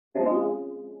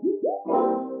Hi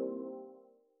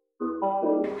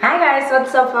guys,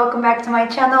 what's up? Welcome back to my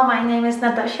channel. My name is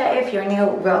Natasha. If you're new,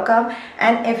 welcome,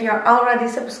 and if you're already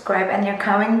subscribed and you're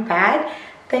coming back,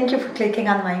 thank you for clicking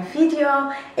on my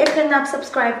video. If you're not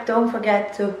subscribed, don't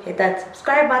forget to hit that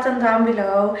subscribe button down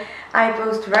below. I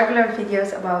post regular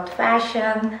videos about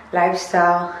fashion,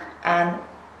 lifestyle and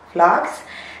vlogs.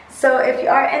 So if you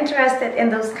are interested in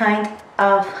those kind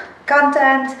of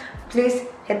content, please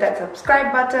hit that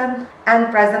subscribe button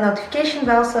and press the notification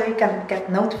bell so you can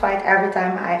get notified every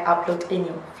time I upload a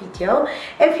new video.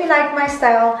 If you like my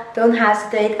style, don't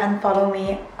hesitate and follow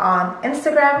me on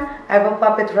Instagram. I will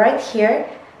pop it right here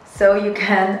so you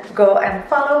can go and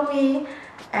follow me.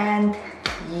 And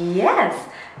yes,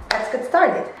 let's get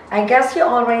started. I guess you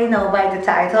already know by the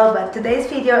title, but today's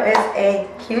video is a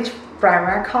huge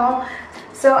Primark haul.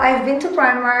 So I've been to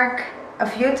Primark a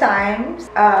few times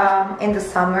in the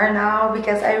summer now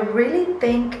because I really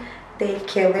think they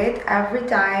kill it every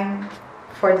time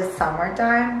for the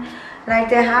summertime. Like,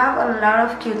 they have a lot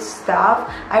of cute stuff.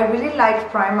 I really like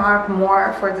Primark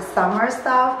more for the summer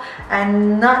stuff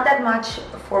and not that much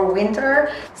for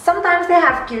winter. Sometimes they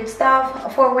have cute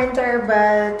stuff for winter,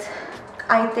 but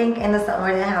I think in the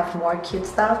summer they have more cute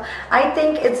stuff. I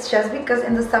think it's just because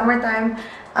in the summertime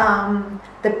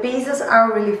the pieces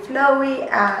are really flowy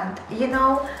and, you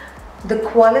know, the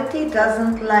quality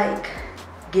doesn't like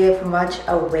give much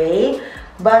away.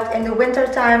 But in the winter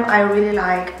time I really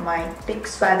like my thick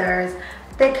sweaters,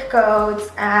 thick coats,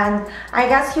 and I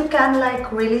guess you can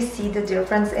like really see the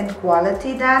difference in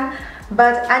quality then.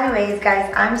 But anyways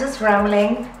guys, I'm just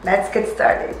rambling. Let's get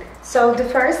started. So the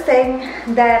first thing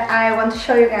that I want to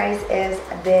show you guys is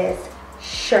this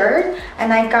shirt,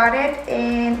 and I got it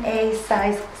in a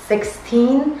size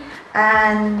 16,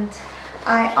 and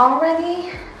I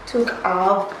already took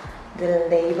off the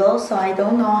label, so I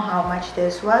don't know how much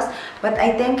this was, but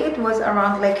I think it was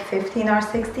around like 15 or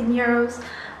 16 euros,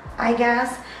 I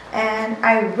guess. And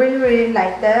I really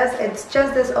like this. It's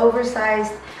just this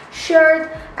oversized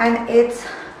shirt, and it's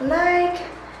like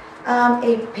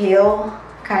a pale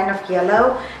kind of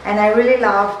yellow, and I really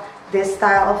love this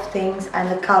style of things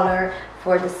and the color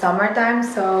for the summertime,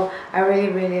 so I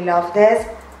really love this.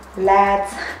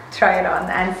 Let's try it on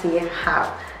and see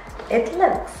how it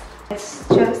looks. It's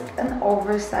just an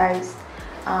oversized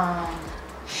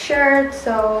shirt,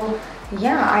 so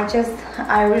yeah,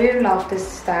 I really love this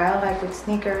style, like with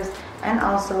sneakers and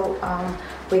also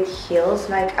with heels.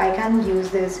 Like, I can use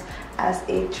this as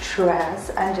a dress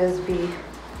and just be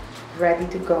ready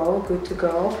to go, good to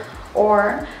go.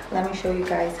 Or let me show you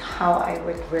guys how I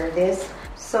would wear this.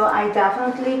 So I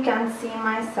definitely can see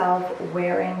myself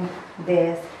wearing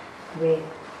this with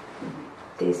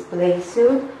this blaze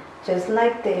suit, just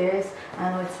like this,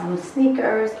 and with some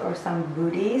sneakers or some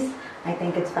booties. I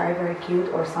think it's very cute,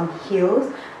 or some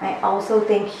heels. I also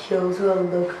think heels will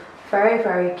look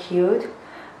very cute.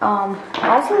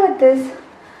 Also with this,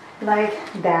 like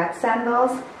that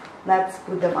sandals, let's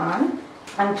put them on.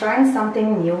 I'm trying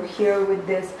something new here with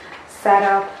this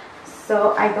setup,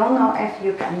 so I don't know if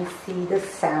you can see the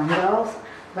sandals,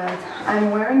 but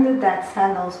I'm wearing the that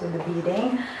sandals with the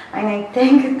beading, and I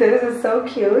think this is so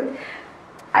cute.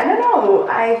 I don't know,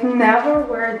 I've never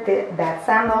worn that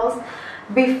sandals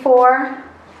before,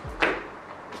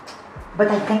 but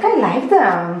I think I like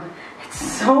them. It's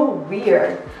so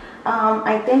weird.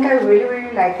 I think I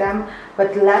really like them,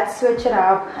 but let's switch it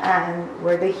up and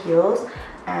wear the heels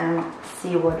and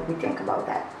see what we think about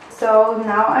that. So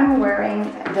now I'm wearing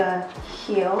the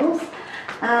heels,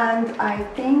 and I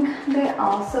think they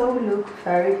also look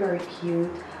very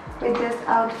cute with this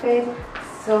outfit.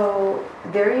 So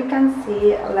there you can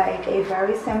see like a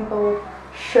very simple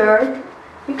shirt.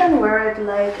 You can wear it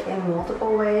like in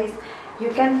multiple ways.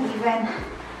 You can even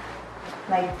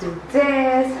like do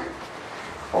this,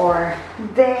 or you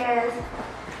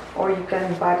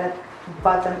can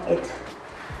button it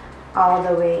all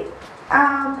the way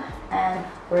up and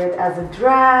wear it as a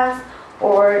dress,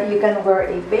 or you can wear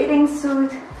a bathing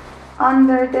suit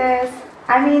under this.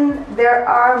 I mean, there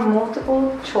are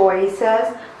multiple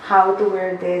choices how to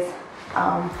wear this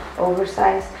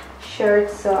oversized shirt,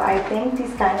 so I think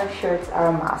these kind of shirts are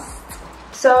a must.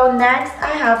 So next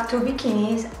I have two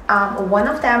bikinis. One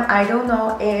of them, I don't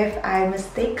know if I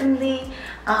mistakenly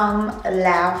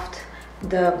left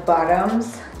the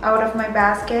bottoms out of my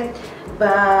basket,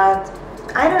 but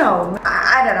I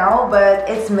don't know, but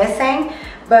it's missing.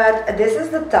 But this is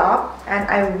the top, and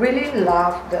I really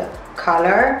love the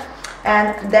color.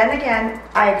 And then again,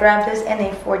 I grabbed this in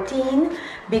a 14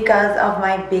 because of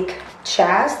my big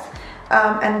chest,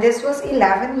 and this was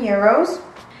 11 euros.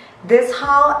 This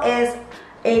haul is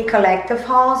a collective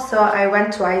haul. So I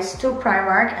went twice to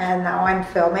Primark and now I'm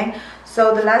filming.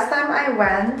 So the last time I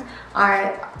went,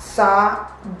 I saw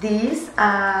these,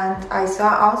 and I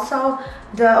saw also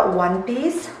the one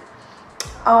piece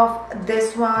of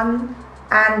this one,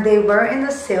 and they were in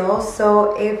the sale.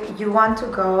 So if you want to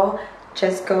go,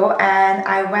 just go. And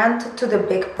I went to the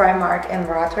big Primark in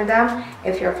Rotterdam.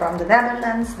 If you're from the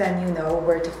Netherlands, then you know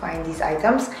where to find these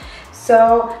items.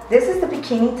 So this is the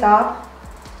bikini top.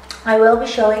 I will be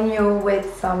showing you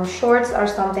with some shorts or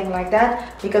something like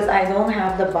that because I don't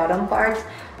have the bottom parts.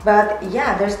 But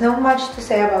yeah, there's not much to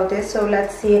say about this, so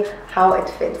let's see how it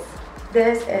fits.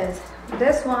 This is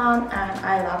this one, and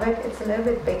I love it. It's a little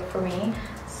bit big for me,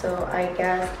 so I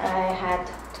guess I had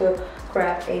to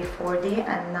grab a 40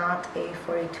 and not a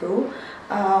 42.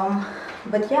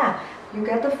 But yeah, you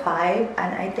get the 5,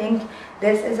 and I think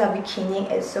this is a bikini.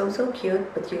 It's so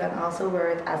cute, but you can also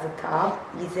wear it as a top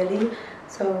easily.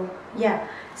 So yeah,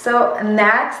 so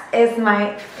next is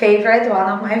my favorite, one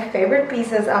of my favorite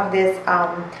pieces of this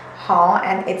haul,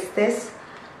 and it's this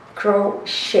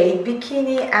crochet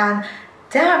bikini. And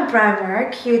damn,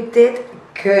 Primark, you did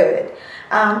good.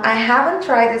 I haven't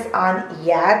tried this on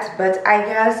yet, but I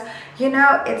guess, you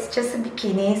know, it's just a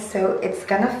bikini, so it's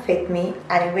gonna fit me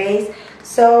anyways.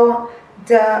 So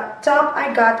the top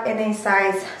I got in a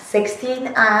size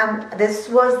 16, and this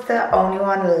was the only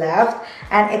one left,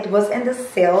 and it was in the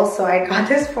sale, so I got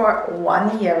this for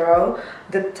 €1,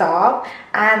 the top.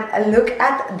 And look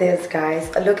at this,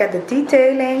 guys, look at the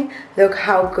detailing, look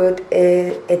how good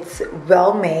it's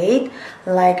well made.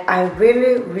 Like, I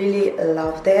really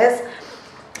love this.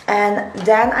 And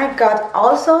then I got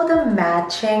also the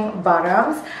matching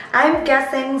bottoms. I'm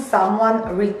guessing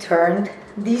someone returned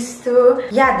these two.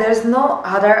 Yeah, there's no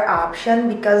other option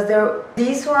because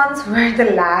these ones were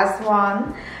the last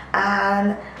one.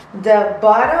 And the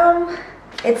bottom,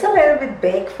 it's a little bit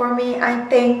big for me, I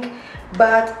think,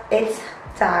 but it's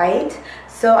tight,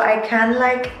 so I can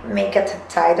like make it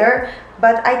tighter.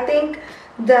 But I think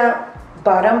the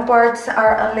bottom parts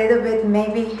are a little bit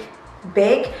maybe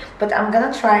big, but I'm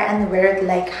gonna try and wear it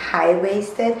like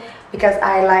high-waisted because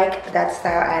I like that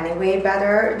style anyway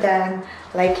better than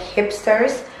like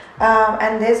hipsters.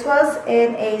 And this was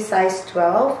in a size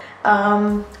 12.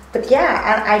 But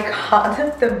yeah, and I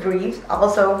got the briefs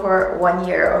also for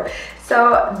 €1.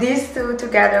 So these two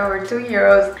together were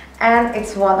 €2, and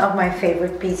it's one of my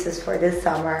favorite pieces for this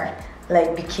summer,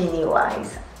 like bikini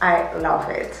wise. I love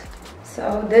it.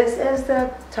 So this is the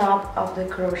top of the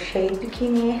crochet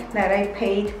bikini that I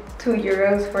paid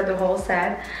 €2 for the whole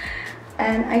set.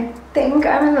 And I think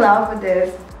I'm in love with this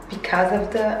because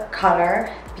of the color,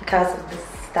 because of the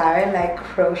style, like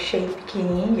crochet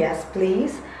bikini, yes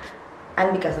please,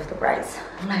 and because of the price.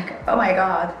 Like, oh my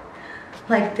god,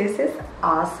 like this is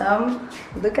awesome.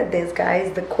 Look at this,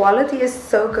 guys, the quality is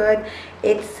so good.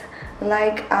 It's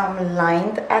like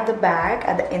lined at the back,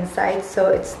 at the inside,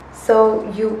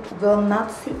 so you will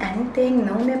not see anything,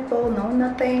 no nipple, no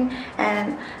nothing.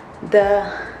 And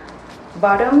the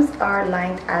bottoms are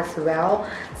lined as well,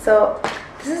 so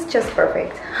this is just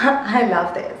perfect. I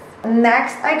love this.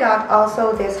 Next, I got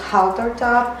also this halter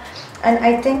top, and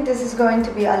I think this is going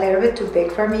to be a little bit too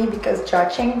big for me because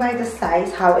judging by the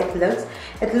size, how it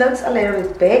looks a little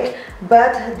bit big.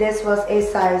 But this was a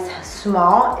size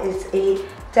small. It's a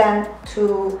 10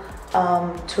 to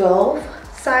 12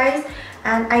 size,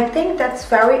 and I think that's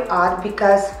very odd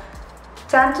because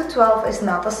 10 to 12 is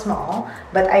not a small,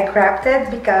 but I grabbed it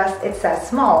because it says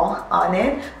small on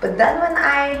it. But then when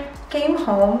I came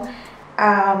home,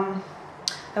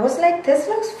 I was like, this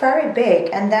looks very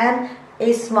big, and then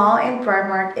a small in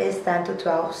Primark is 10 to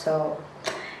 12, so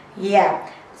yeah.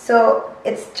 So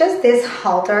it's just this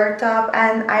halter top,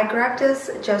 and I grabbed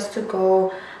this just to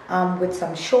go with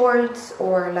some shorts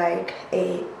or like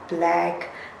a black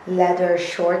leather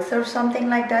shorts or something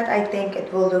like that. I think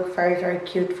it will look very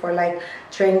cute for like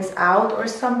drinks out or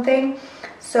something.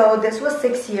 So this was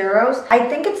 €6. I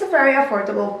think it's a very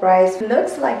affordable price. It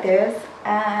looks like this,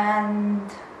 and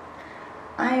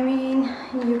I mean,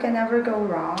 you can never go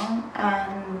wrong.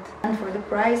 And for the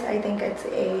price, I think it's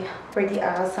a pretty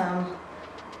awesome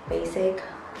basic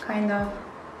kind of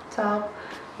top.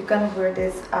 You can wear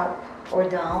this up or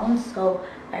down, so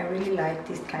I really like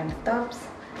these kind of tops.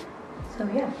 So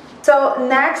yeah. So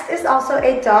next is also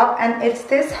a top, and it's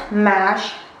this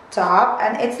mesh top,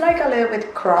 and it's like a little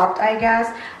bit cropped, I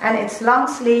guess, and it's long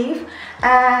sleeve.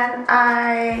 And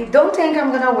I don't think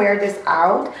I'm gonna wear this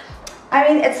out. I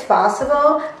mean, it's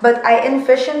possible, but I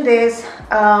envision this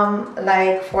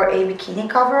like for a bikini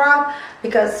cover-up,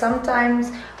 because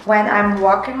sometimes when I'm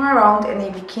walking around in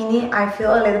a bikini, I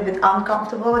feel a little bit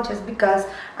uncomfortable just because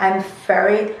I'm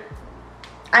very,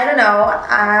 I don't know,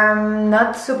 I'm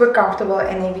not super comfortable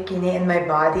in a bikini in my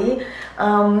body,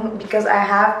 because I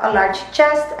have a large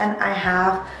chest and I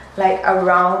have like a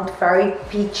round, very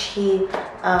peachy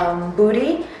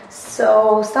booty.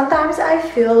 So sometimes I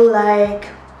feel like,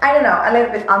 I don't know, a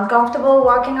little bit uncomfortable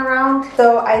walking around.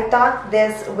 So I thought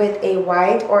this with a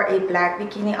white or a black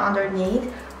bikini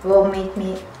underneath will make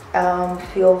me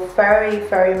feel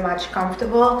very much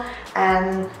comfortable.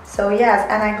 And so yes,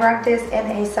 and I grabbed this in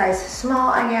a size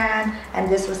small again, and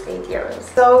this was €8.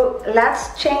 So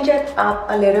let's change it up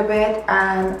a little bit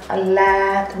and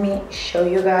let me show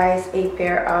you guys a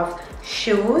pair of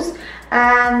shoes.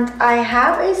 And I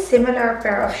have a similar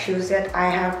pair of shoes that I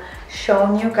have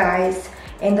shown you guys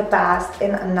in the past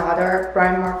in another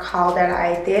Primark haul that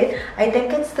I did. I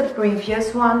think it's the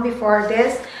previous one before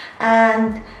this,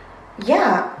 and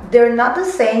yeah, they're not the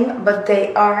same, but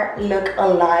they look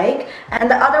alike.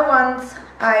 And the other ones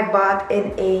I bought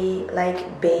in a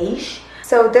like beige.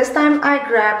 So this time I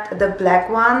grabbed the black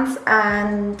ones,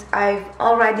 and I've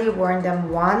already worn them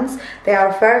once. They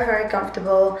are very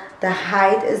comfortable. The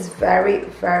height is very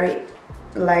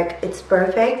like, it's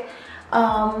perfect.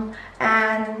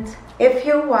 And if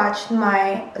you watched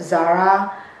my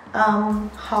Zara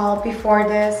haul before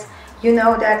this, you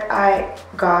know that I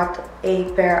got a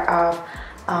pair of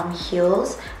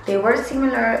heels. They were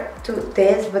similar to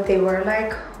this, but they were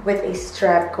like with a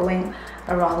strap going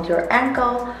around your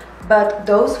ankle. But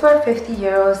those were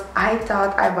 €50. I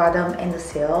thought I bought them in the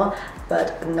sale,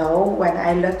 but no, when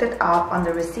I looked it up on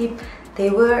the receipt,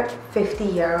 they were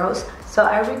 €50. So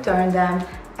I returned them,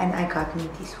 and I got me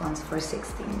these ones for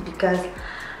 16, because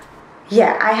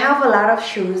yeah, I have a lot of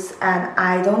shoes and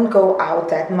I don't go out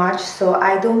that much, so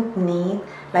I don't need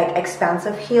like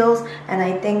expensive heels, and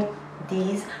I think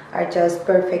these are just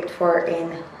perfect for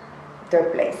in their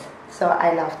place. So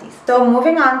I love these. So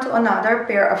moving on to another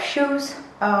pair of shoes.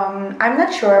 I'm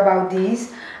not sure about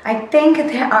these. I think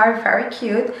they are very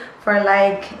cute for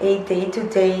like a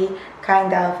day-to-day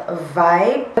kind of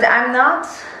vibe, but I'm not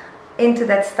into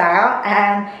that style.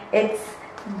 And it's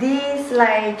these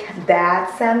like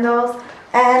dad sandals,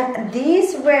 and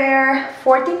these were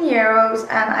 €14,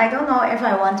 and I don't know if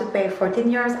I want to pay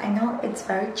 €14. I know it's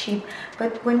very cheap,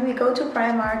 but when we go to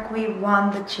Primark, we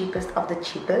want the cheapest of the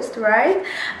cheapest, right?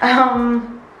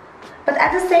 But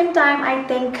at the same time, I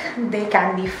think they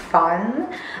can be fun.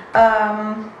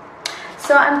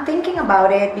 So I'm thinking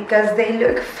about it because they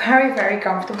look very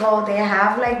comfortable. They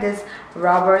have like this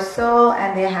rubber sole,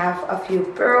 and they have a few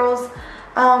pearls,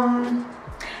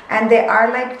 and they are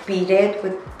like beaded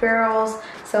with pearls.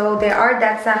 So they are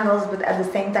dad sandals, but at the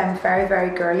same time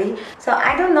very girly. So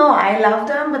I don't know, I love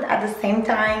them, but at the same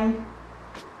time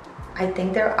I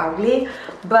think they're ugly.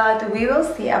 But we will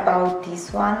see about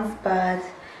these ones. But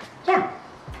yeah.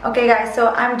 Okay guys,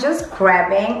 so I'm just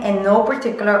grabbing in no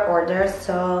particular order.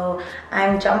 So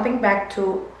I'm jumping back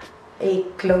to a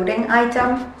clothing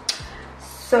item.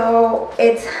 So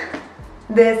it's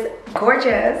this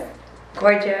gorgeous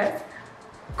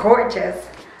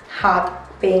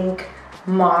hot pink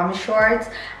mom shorts,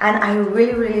 and I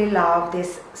really love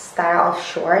this style of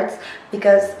shorts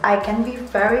because I can be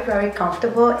very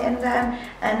comfortable in them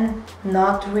and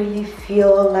not really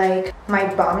feel like my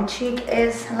bum cheek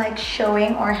is like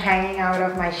showing or hanging out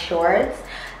of my shorts.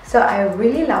 So I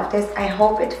really love this. I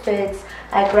hope it fits.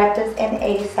 I grabbed this in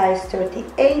a size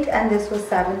 38, and this was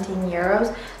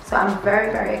 €17. So I'm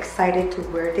very excited to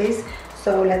wear this.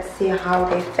 So let's see how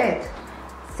they fit.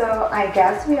 So I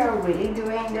guess we are really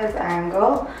doing this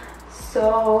angle.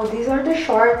 So these are the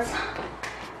shorts,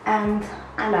 and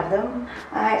I love them.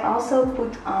 I also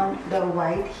put on the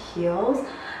white heels,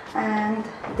 and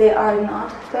they are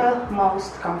not the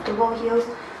most comfortable heels,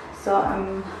 so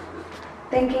I'm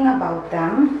thinking about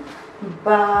them.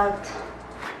 But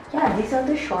yeah, these are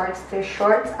the shorts. The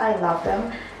shorts, I love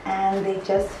them, and they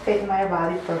just fit my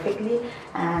body perfectly,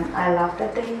 and I love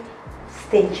that they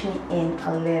stage me in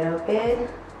a little bit.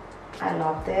 I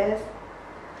love this.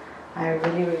 I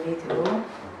really do.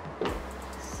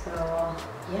 So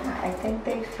yeah, I think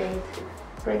they fit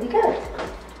pretty good.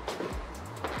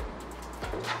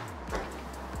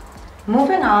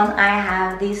 Moving on, I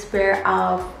have this pair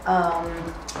of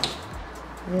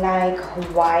like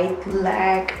white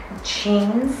leg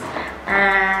jeans,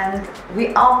 and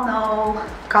we all know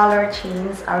color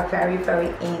jeans are very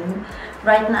in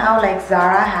right now. Like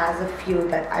Zara has a few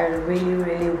that I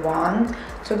really want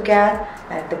to get,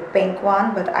 like the pink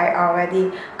one, but I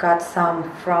already got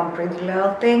some from Pretty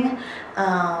Little Thing.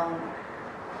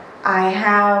 I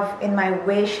have in my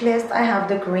wish list, I have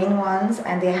the green ones,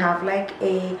 and they have like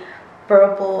a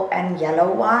purple and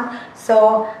yellow one.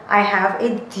 So I have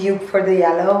a dupe for the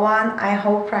yellow one. I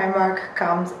hope Primark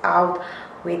comes out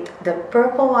with the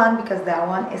purple one, because that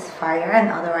one is fire, and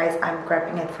otherwise I'm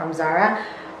grabbing it from Zara.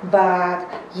 But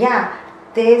yeah,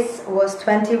 this was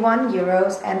 21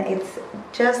 euros, and it's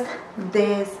just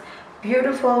this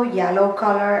beautiful yellow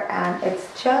color, and it's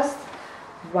just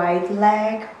white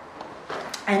leg,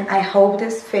 and I hope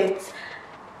this fits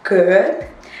good.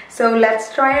 So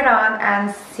let's try it on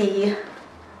and see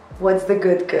what's the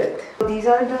good. These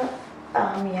are the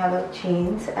yellow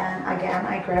jeans, and again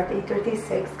I grabbed a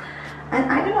 36,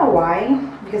 and I don't know why,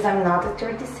 because I'm not a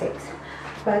 36,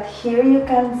 but here you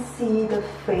can see the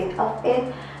fit of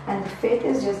it, and the fit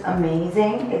is just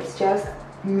amazing. It's just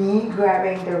me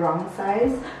grabbing the wrong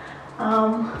size,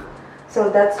 so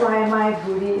that's why my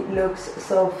booty looks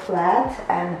so flat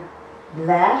and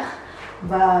blech.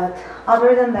 But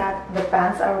other than that, the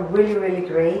pants are really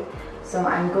great. So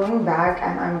I'm going back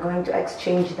and I'm going to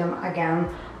exchange them again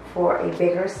for a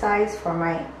bigger size, for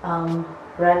my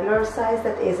regular size,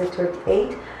 that is a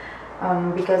 38,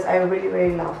 because I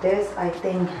really love this. I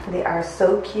think they are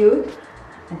so cute.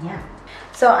 And yeah,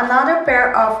 so another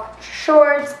pair of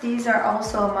shorts. These are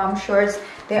also mom shorts.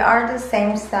 They are the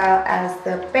same style as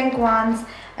the pink ones,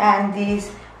 and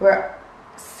these were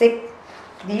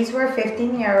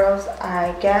 15 euros,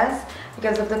 I guess,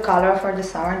 because of the color for the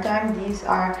summertime. These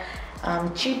are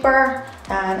cheaper,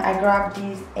 and I grabbed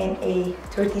these in a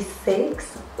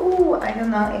 36. Ooh, I don't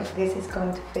know if this is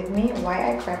going to fit me,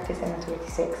 why I grabbed this in a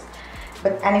 36.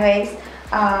 But anyways,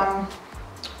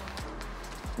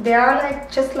 they are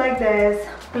like just like this,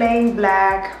 plain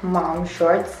black mom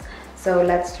shorts. So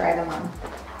let's try them on.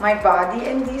 My body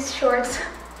in these shorts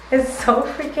is so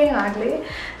freaking ugly.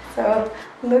 So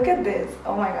look at this,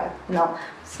 oh my god, no.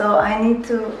 So I need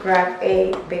to grab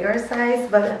a bigger size,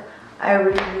 but I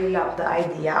really love the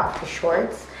idea of the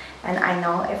shorts, and I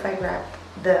know if I grab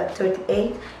the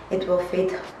 38, it will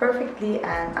fit perfectly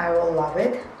and I will love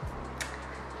it.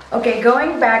 Okay,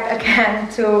 going back again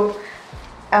to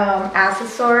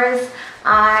accessories,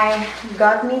 I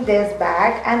got me this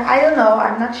bag, and I don't know,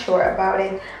 I'm not sure about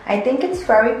it. I think it's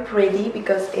very pretty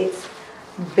because it's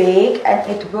big, and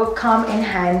it will come in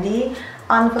handy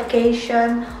on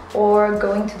vacation or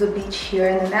going to the beach here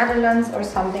in the Netherlands or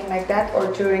something like that,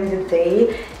 or during the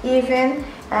day even.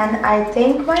 And I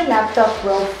think my laptop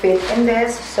will fit in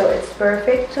this, so it's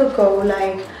perfect to go,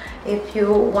 like if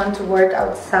you want to work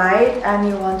outside and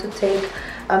you want to take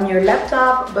your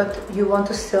laptop but you want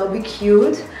to still be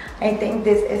cute. I think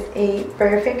this is a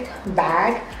perfect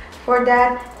bag for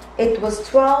that. It was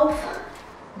 12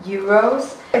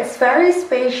 euros. It's very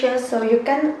spacious, so you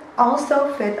can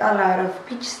also fit a lot of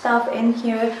beach stuff in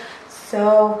here.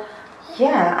 So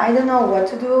yeah, I don't know what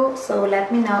to do, so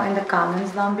let me know in the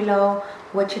comments down below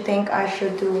what you think I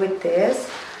should do with this.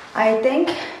 I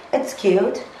think it's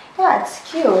cute. Yeah, it's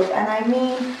cute, and I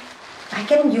mean, I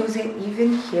can use it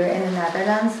even here in the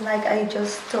Netherlands, like I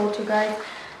just told you guys.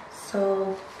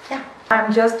 So yeah,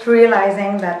 I'm just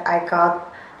realizing that I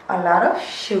got a lot of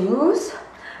shoes.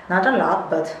 Not a lot,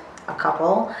 but a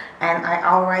couple, and I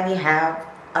already have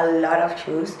a lot of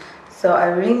shoes, so I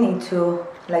really need to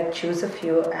like choose a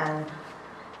few, and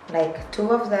like 2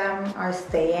 of them are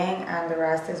staying and the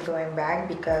rest is going back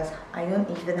because I don't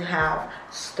even have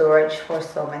storage for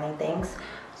so many things.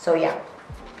 So yeah,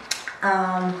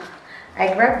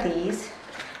 I grabbed these,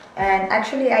 and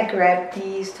actually I grabbed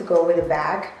these to go with the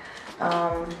bag,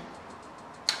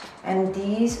 and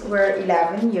these were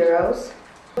 11 euros.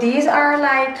 These are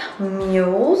like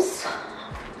mules.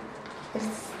 Is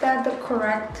that the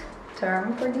correct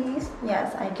term for these?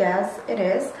 Yes, I guess it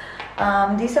is.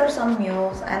 These are some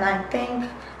mules, and I think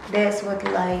this with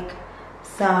like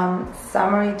some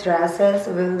summery dresses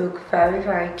will look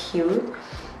very cute.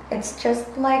 It's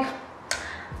just like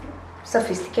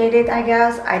sophisticated, I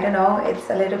guess. I don't know, it's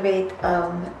a little bit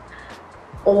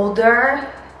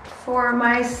older for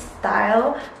my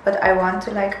style, but I want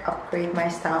to like upgrade my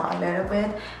style a little bit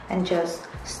and just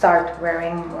start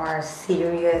wearing more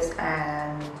serious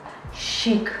and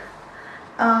chic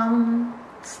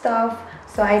stuff.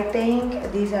 So I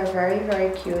think these are very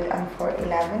cute, and for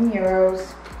 11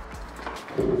 euros,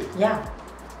 yeah.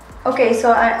 Okay,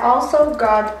 so I also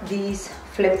got these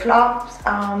flip-flops.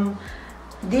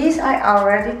 These I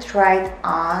already tried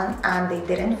on and they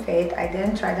didn't fit. I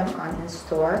didn't try them on in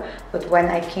store, but when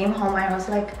I came home I was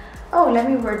like, oh, let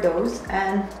me wear those,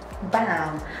 and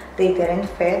bam, they didn't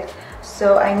fit.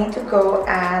 so I need to go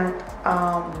and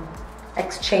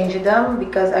exchange them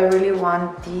because I really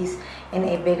want these in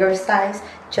a bigger size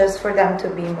just for them to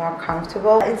be more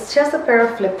comfortable. It's just a pair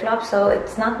of flip-flops, so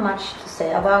it's not much to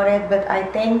say about it, but I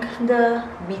think the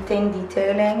beading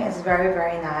detailing is very,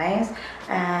 very nice,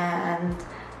 and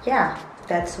yeah,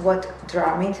 that's what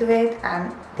drew me to it.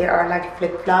 And they are like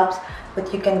flip-flops,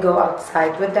 but you can go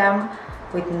outside with them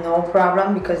with no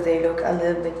problem because they look a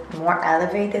little bit more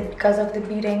elevated because of the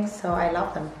beading, so I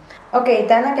love them. Okay,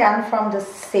 then again, from the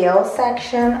sale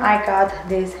section, I got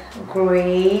this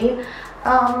gray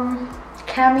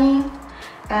cami,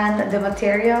 and the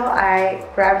material, I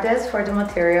grabbed this for the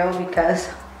material because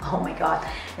oh my god,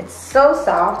 it's so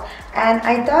soft, and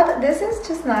I thought this is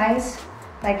just nice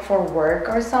like for work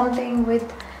or something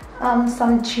with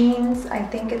some jeans. I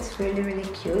think it's really, really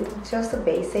cute. It's just a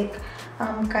basic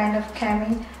kind of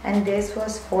cami, and this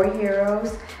was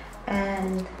 €4,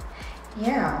 and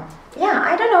yeah,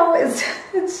 I don't know,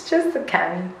 it's just a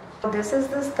cami. This is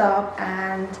the top,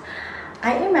 and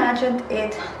I imagined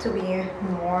it to be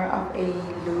more of a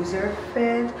looser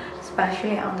fit,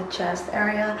 especially on the chest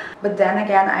area, but then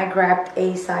again I grabbed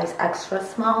a size extra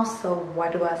small, so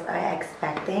what was I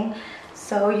expecting?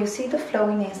 So you see the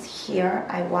flowiness here.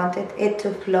 I wanted it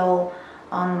to flow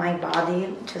on my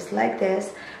body just like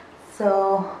this.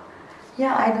 So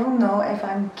yeah, I don't know if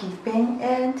I'm keeping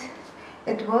it.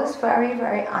 It was very,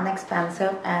 very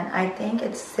inexpensive, and I think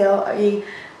it's still a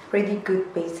pretty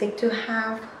good basic to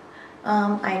have.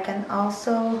 I can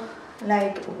also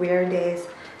like wear this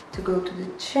to go to the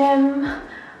gym,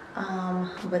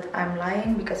 but I'm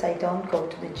lying because I don't go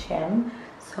to the gym,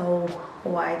 so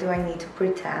why do I need to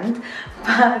pretend?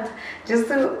 But just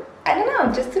to, I don't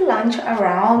know, just to lunch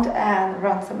around and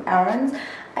run some errands,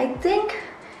 I think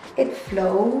it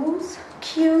flows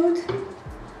cute.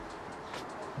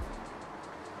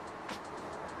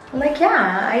 Like,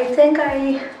 yeah, I think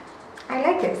I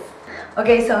like this.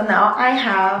 Okay, so now I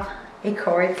have a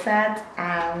cord set,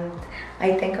 and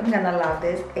I think I'm gonna love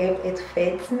this. If it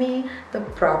fits me the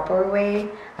proper way,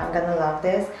 I'm gonna love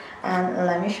this. And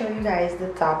let me show you guys the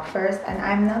top first, and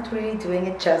I'm not really doing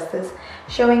it justice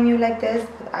showing you like this,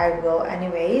 but I will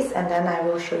anyways, and then I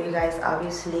will show you guys,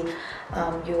 obviously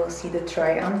you will see the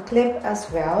try-on clip as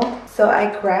well. So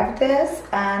I grabbed this,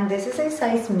 and this is a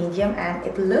size medium, and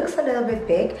it looks a little bit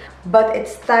big, but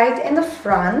it's tied in the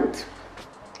front.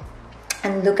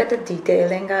 And look at the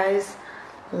detailing, guys.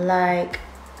 Like,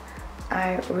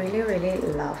 I really, really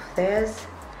love this,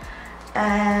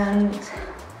 and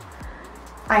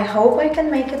I hope I can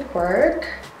make it work.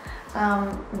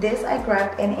 This I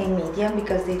grabbed in a medium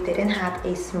because they didn't have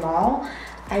a small.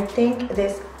 I think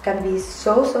this can be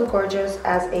so, so gorgeous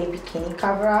as a bikini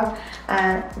cover-up,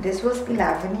 and this was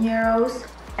 €11.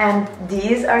 And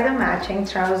these are the matching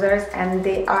trousers, and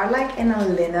they are like in a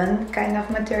linen kind of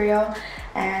material,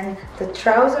 and the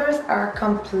trousers are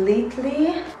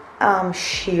completely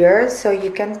sheer, so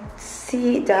you can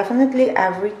see definitely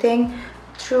everything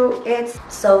through it.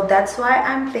 So that's why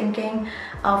I'm thinking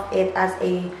of it as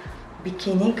a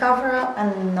bikini cover-up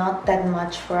and not that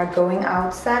much for a going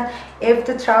out set. If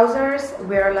the trousers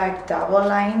were like double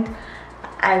lined,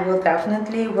 I will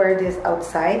definitely wear this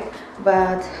outside,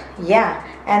 but yeah.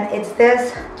 And it's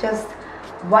this just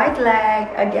white leg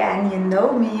again. You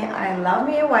know me, I love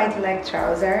me a white leg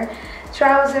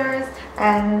trousers,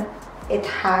 and it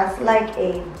has like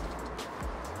a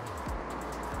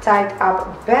tied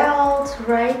up belt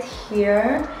right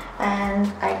here,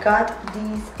 and I got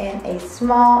these in a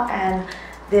small, and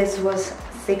this was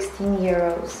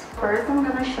 €16. First I'm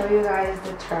gonna show you guys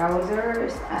the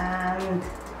trousers, and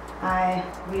I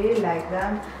really like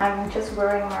them. I'm just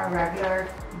wearing my regular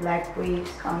black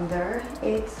briefs under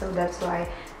it, so that's why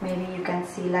maybe you can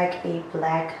see like a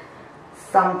black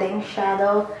something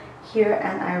shadow here,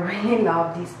 and I really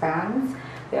love these pants.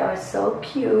 They are so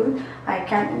cute. I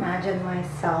can't imagine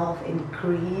myself in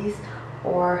Greece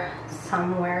or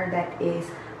somewhere that is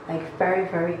like very,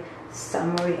 very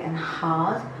summery and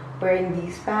hot wearing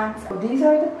these pants. So these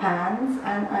are the pants,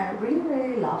 and I really,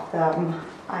 really love them.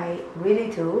 I really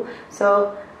do.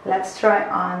 So let's try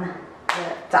on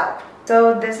the top.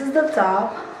 So this is the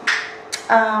top.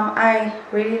 I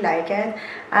really like it,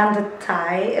 and the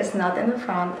tie is not in the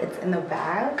front, it's in the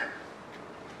back.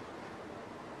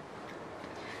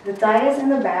 The tie is in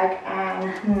the back,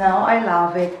 and now I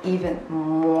love it even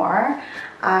more.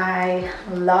 I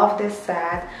love this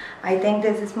set. I think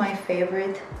this is my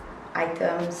favorite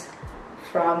items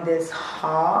from this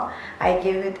haul. I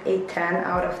give it a 10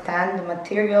 out of 10. The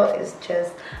material is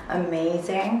just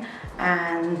amazing,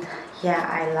 and yeah,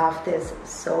 I love this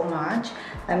so much.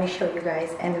 Let me show you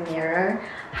guys in the mirror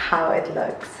how it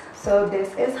looks. So this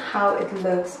is how it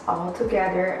looks all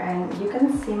together, and you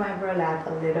can see my bralette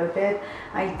a little bit.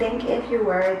 I think if you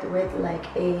wear it with like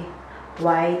a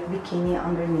white bikini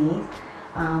underneath,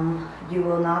 you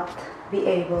will not be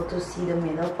able to see the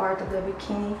middle part of the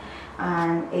bikini,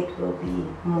 and it will be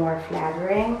more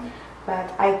flattering.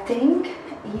 But I think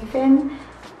even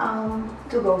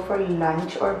to go for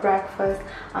lunch or breakfast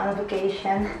on a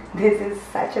vacation, this is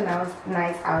such a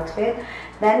nice outfit.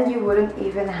 Then you wouldn't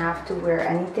even have to wear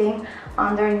anything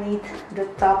underneath the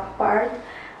top part,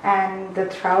 and the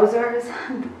trousers,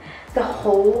 the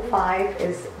whole vibe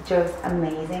is just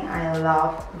amazing. I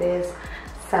love this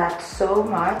set so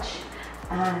much.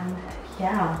 And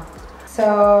yeah,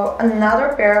 so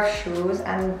another pair of shoes,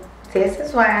 and this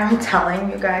is why I'm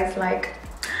telling you guys, like,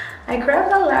 I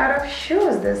grabbed a lot of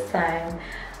shoes this time.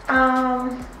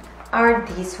 Are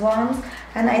these ones,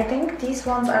 and I think these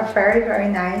ones are very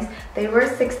nice. They were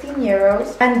 16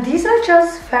 euros, and these are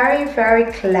just very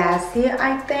classy.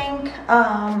 I think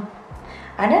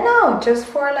I don't know, just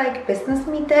for like business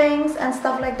meetings and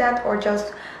stuff like that, or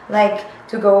just like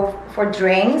to go for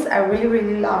drinks. I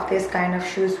really love this kind of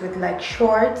shoes with like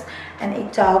shorts and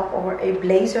a top, or a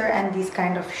blazer and these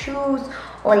kind of shoes,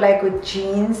 or like with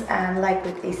jeans and like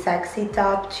with a sexy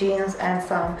top, jeans and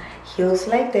some heels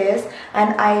like this.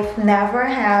 And I've never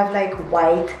have like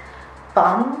white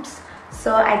pumps,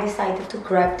 so I decided to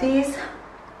grab these,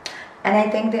 and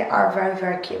I think they are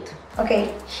very cute.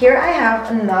 Okay, here I have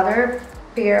another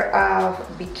pair of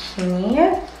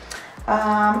bikini,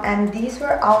 and these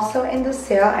were also in the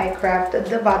sale. I grabbed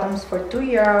the bottoms for 2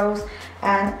 euros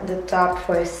and the top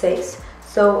for 6,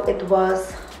 so it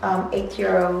was 8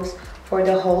 euros for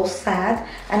the whole set,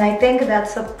 and I think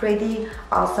that's a pretty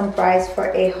awesome price for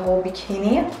a whole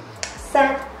bikini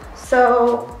set.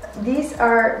 So these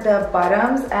are the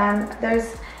bottoms, and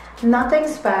there's nothing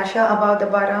special about the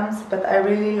bottoms, but I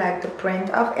really like the print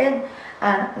of it.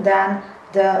 And then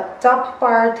the top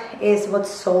part is what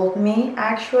sold me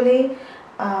actually.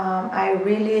 I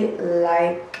really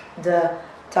like the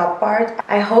top part.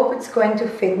 I hope it's going to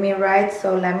fit me right,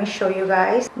 so let me show you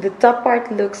guys. The top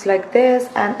part looks like this,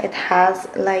 and it has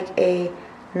like a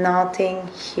knotting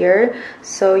here,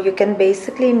 so you can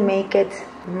basically make it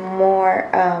more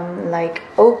like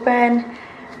open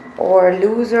or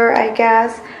looser, I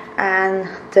guess. And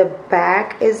the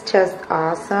back is just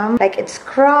awesome, like it's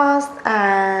crossed,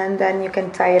 and then you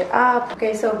can tie it up.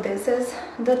 Okay, so this is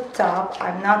the top.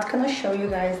 I'm not gonna show you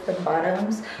guys the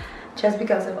bottoms, just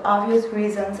because of obvious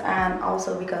reasons, and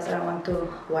also because I want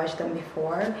to wash them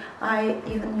before I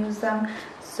even use them.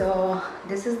 So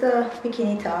this is the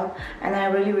bikini top, and I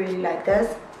really like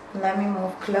this. Let me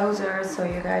move closer so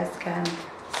you guys can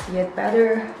see it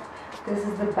better. This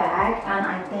is the back, and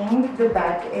I think the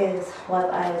back is what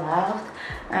I loved,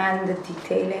 and the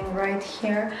detailing right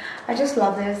here, I just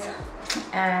love this.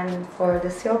 And for the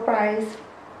sale price,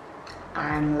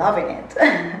 I'm loving it.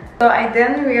 So I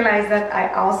didn't realize that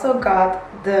I also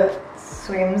got the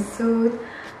swimsuit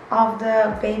of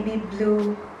the baby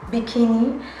blue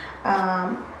bikini,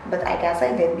 but I guess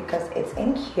I did because it's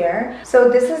in here.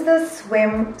 So this is the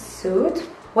swimsuit.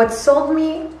 What sold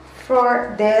me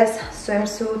for this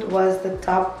swimsuit was the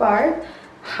top part,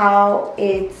 how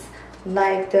it's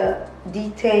like the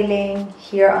detailing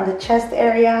here on the chest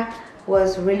area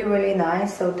was really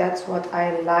nice. So that's what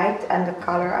I liked, and the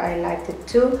color, I liked it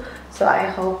too. So I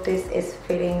hope this is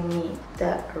fitting me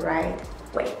the right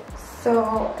way.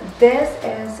 So this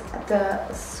is the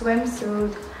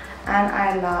swimsuit, and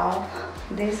I love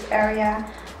this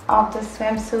area of the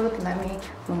swimsuit. Let me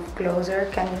move closer.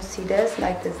 Can you see this?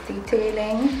 Like this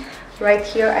detailing right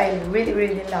here, I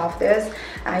really love this.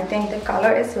 I think the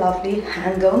color is lovely,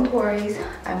 and don't worry,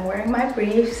 I'm wearing my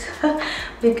briefs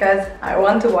because I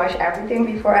want to wash everything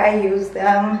before I use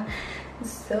them.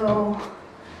 So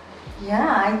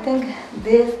yeah, I think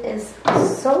this is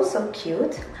so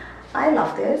cute. I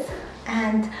love this,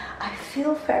 and I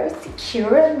feel very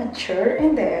secure and mature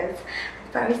in this,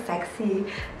 very sexy.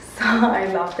 So I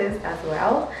love this as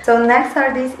well. So next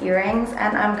are these earrings,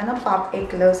 and I'm gonna pop a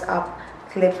close-up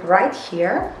clip right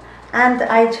here, and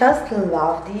I just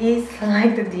love these,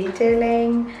 like the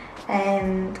detailing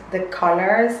and the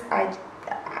colors.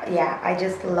 I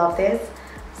just love this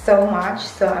so much,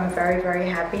 so I'm very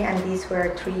happy. And these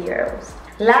were 3 euros.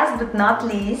 Last but not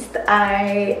least,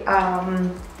 I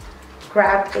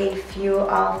grabbed a few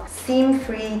of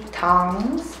seam-free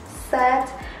tongs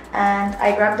set, and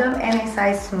I grabbed them in a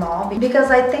size small because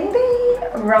I think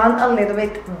they run a little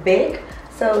bit big.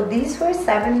 So these were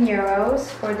 7 euros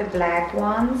for the black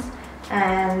ones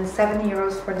and 7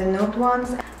 euros for the nude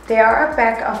ones. They are a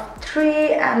pack of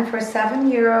 3, and for 7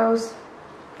 euros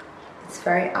It's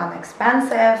very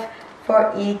inexpensive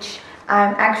for each.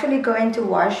 I'm actually going to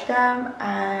wash them,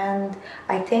 and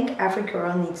I think every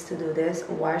girl needs to do this.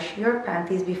 Wash your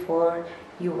panties before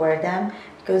you wear them,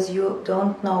 because you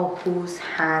don't know whose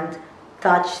hand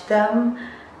touched them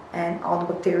and all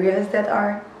the bacteria that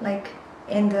are like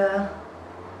in the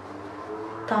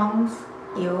tongues.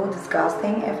 Ew,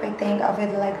 disgusting if I think of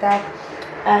it like that.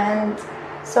 And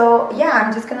so yeah,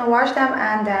 I'm just gonna wash them,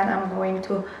 and then I'm going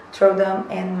to throw them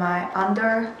in my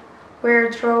underwear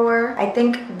drawer. I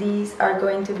think these are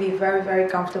going to be very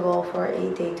comfortable for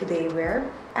a day-to-day wear.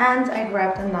 And I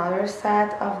grabbed another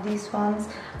set of these ones.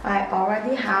 I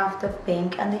already have the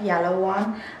pink and the yellow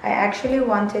one. I actually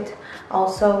wanted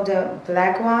also the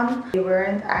black one. They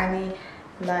weren't any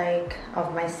like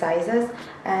of my sizes,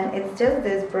 and it's just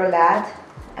this bralette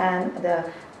and the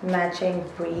matching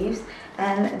briefs.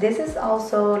 And this is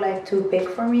also like too big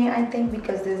for me, I think,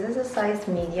 because this is a size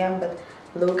medium, but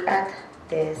look at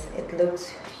this, it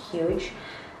looks huge.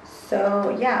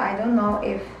 So yeah, I don't know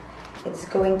if it's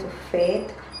going to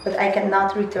fit, but I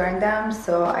cannot return them,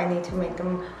 so I need to make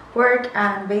them work.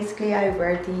 And basically I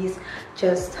wear these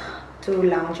just to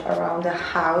lounge around the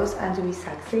house and to be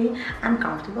sexy and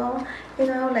comfortable, you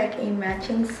know, like a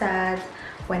matching set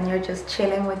when you're just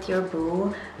chilling with your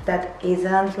boo that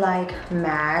isn't like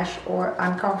mesh or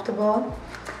uncomfortable.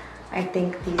 I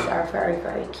think these are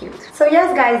very cute. So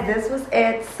yes guys, this was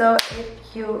it. So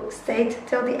if you stayed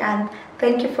till the end,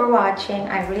 thank you for watching.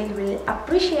 I really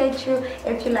appreciate you.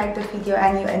 If you liked the video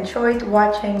and you enjoyed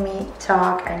watching me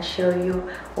talk and show you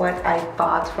what I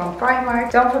bought from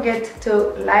Primark, don't forget to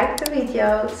like the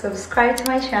video, subscribe to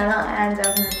my channel, and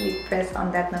definitely press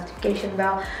on that notification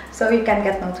bell so you can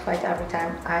get notified every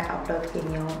time I upload a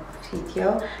new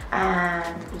video.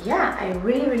 And yeah, I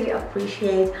really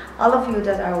appreciate all of you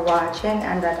that are watching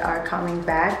and that are coming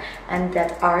back and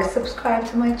that are subscribed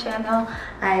to my channel.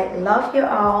 I love you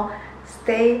all.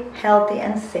 Stay healthy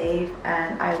and safe,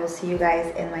 and I will see you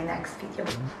guys in my next video.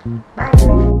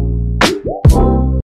 Bye.